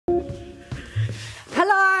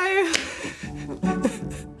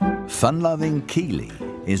fun-loving Keely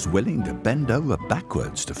is willing to bend over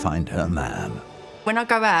backwards to find her man. When I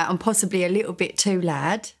go out, I'm possibly a little bit too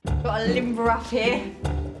loud. Got a limber up here.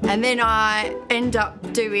 And then I end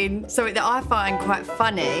up doing something that I find quite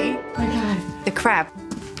funny. Okay. The crab.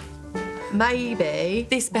 Maybe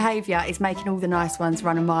this behaviour is making all the nice ones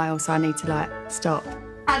run a mile, so I need to, like, stop.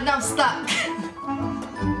 And I'm stuck.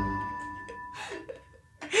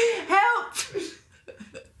 Help!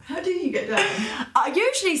 How do you get down?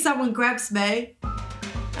 Usually someone grabs me.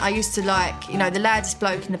 I used to like, you know, the loudest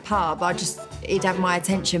bloke in the pub, he'd have my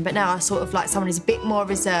attention, but now I sort of like someone who's a bit more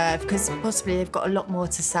reserved because possibly they've got a lot more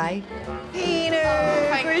to say.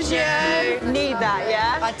 Thank you. Need that,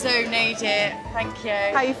 yeah? I do need it, thank you.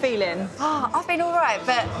 How are you feeling? Oh, I've been all right,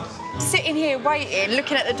 but sitting here waiting,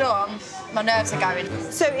 looking at the door, my nerves are going.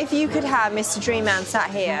 So if you could have Mr. Dreamman sat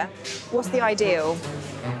here, what's the ideal?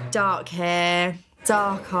 Dark hair,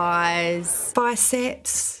 dark eyes,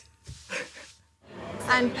 biceps.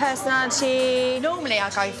 And personality? Normally I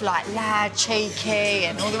go for like loud, cheeky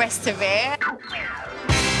and all the rest of it. How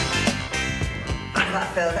does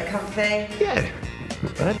that feel? Is that comfy? Yeah,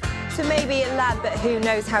 not bad. So maybe a lad but who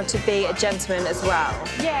knows how to be a gentleman as well?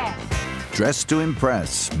 Yeah. Dressed to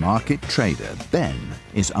impress, market trader Ben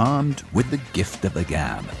is armed with the gift of the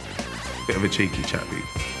gab. Bit of a cheeky chappy.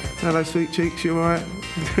 Hello, sweet cheeks, you all right?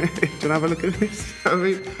 Do you want to have a look at this? I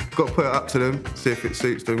mean, got to put it up to them, see if it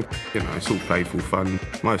suits them. You know, it's all playful fun.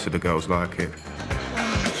 Most of the girls like it.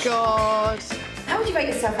 Oh, God. How would you rate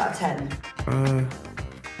yourself out of 10?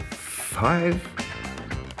 5.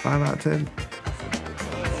 5 out of 10.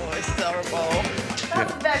 Oh, it's horrible.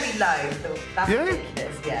 That's very low. That's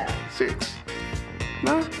ridiculous, yeah. 6.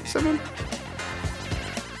 No, 7.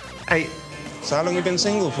 8. So how long have you been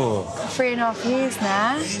single for? 3.5 years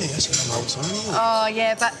now. Really? That's a long time. Oh,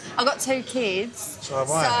 yeah, but I've got 2 kids. So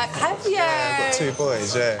have I. So, have you? Yeah, I've got 2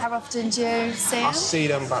 boys, yeah. How often do you see them? I see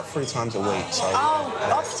them about 3 times a week, so...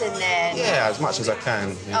 Oh, often then? Yeah, as much as I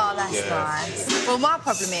can. Oh, that's nice. Well, my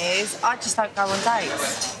problem is I just don't go on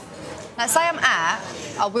dates. Like, say I'm out,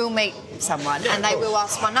 I will meet someone and they will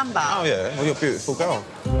ask my number. Oh, yeah. Well, you're a beautiful girl.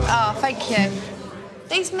 Oh, thank you.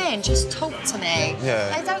 These men just talk to me.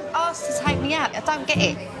 Yeah. They don't ask to take me out. I don't get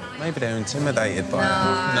it. Maybe they're intimidated by No,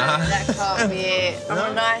 it. that can't be it.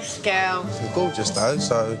 I'm a nice girl. You're gorgeous, though,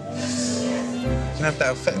 so... You can have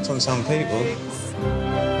that effect on some people.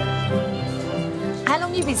 How long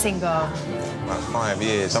have you been single? About 5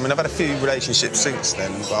 years. I mean, I've had a few relationships since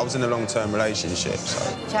then, but I was in a long-term relationship,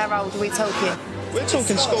 so... How old are we talking? We're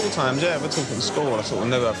talking school times, yeah, we're talking school. I sort of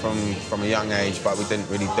knew her from a young age, but we didn't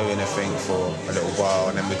really do anything for a little while,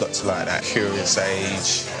 and then we got to, like, that curious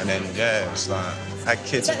age, and then, yeah, it's like, had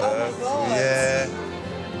kids with her. Yeah.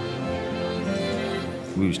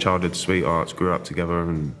 We was childhood sweethearts, grew up together,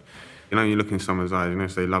 and, you know, you look in someone's eyes, you know,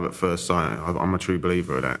 say love at first sight. I'm a true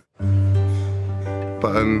believer of that.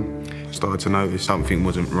 But started to notice something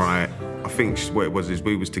wasn't right. I think what it was is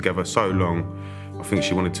we was together so long, I think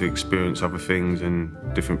she wanted to experience other things and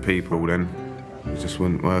different people, then it just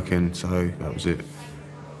wasn't working, so that was it.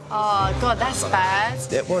 Oh, God, that's bad.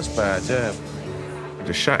 It was bad, yeah. It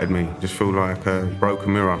just shattered me. Just feel like a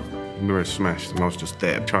broken mirror. The mirror smashed, and I was just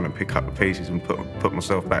there trying to pick up the pieces and put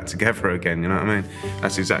myself back together again, you know what I mean?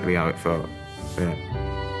 That's exactly how it felt, yeah.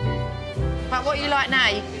 But what you like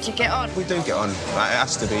now, do you get on? We do get on. Like, it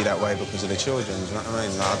has to be that way because of the children, you know what I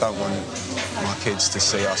mean? Like, I don't want my kids to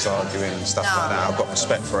see us arguing and stuff like that. I've got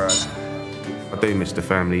respect for her. I do miss the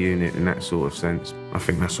family unit in that sort of sense. I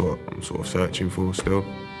think that's what I'm sort of searching for still. Do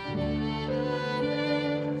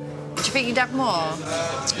you think you'd have more?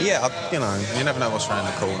 Yeah, you know, you never know what's around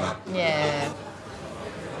the corner. Yeah.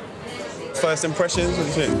 First impressions,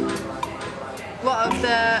 what do you think? What of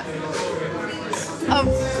the...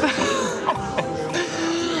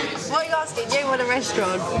 What are you asking? You want a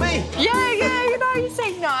restaurant? Me? Yeah, you know, you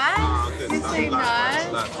seem nice. Oh, you seem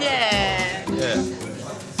nice. Yeah. Yeah.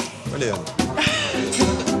 Brilliant.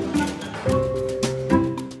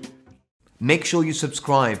 Make sure you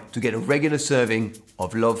subscribe to get a regular serving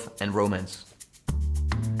of love and romance.